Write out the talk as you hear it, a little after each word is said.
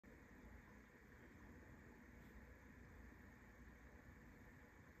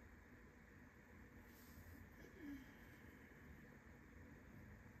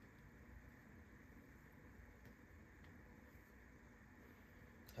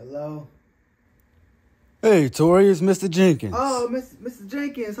Hello? Hey, Tori, it's Mr. Jenkins. Oh, Mr.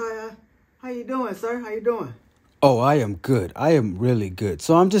 Jenkins, how you doing, sir? How you doing? Oh, I am good. I am really good.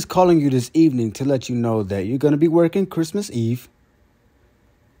 So I'm just calling you this evening to let you know that you're going to be working Christmas Eve.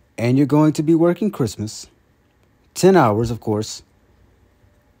 And you're going to be working Christmas. 10 hours, of course.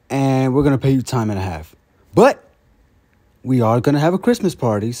 And we're going to pay you time and a half. But we are going to have a Christmas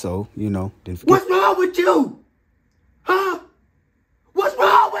party, so, didn't forget. What's wrong with you? Huh? What's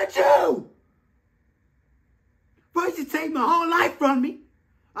wrong with you? First you take my whole life from me.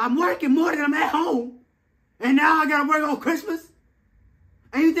 I'm working more than I'm at home. And now I gotta work on Christmas?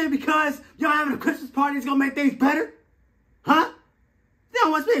 And you think because y'all having a Christmas party is gonna make things better? Huh? You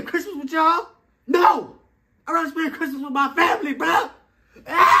don't want to spend Christmas with y'all? No! I'd rather spend Christmas with my family, bro!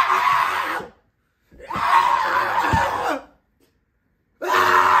 Ah! Ah!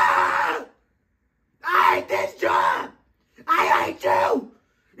 Ah! I hate this job! I hate you!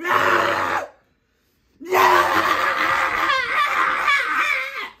 Ah! Ah!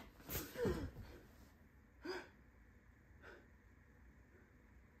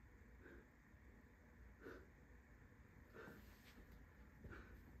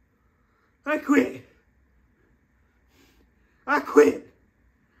 I quit.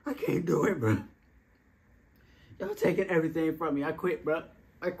 I can't do it, bro. Y'all taking everything from me. I quit, bro.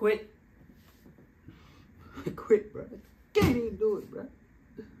 I quit, bro. Can't even do it, bro.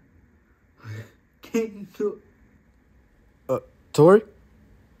 Can't even do it. Tori?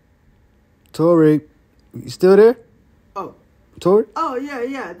 Tori, you still there? Oh. Tori? Oh,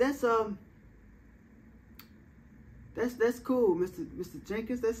 yeah. That's cool, Mr.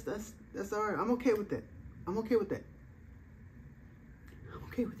 Jenkins. That's all right. I'm okay with that.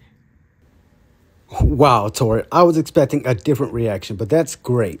 Wow, Tori, I was expecting a different reaction, but that's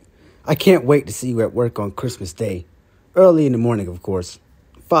great. I can't wait to see you at work on Christmas Day. Early in the morning, of course.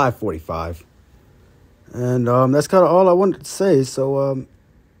 5:45. And that's kind of all I wanted to say, so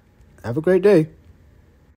have a great day.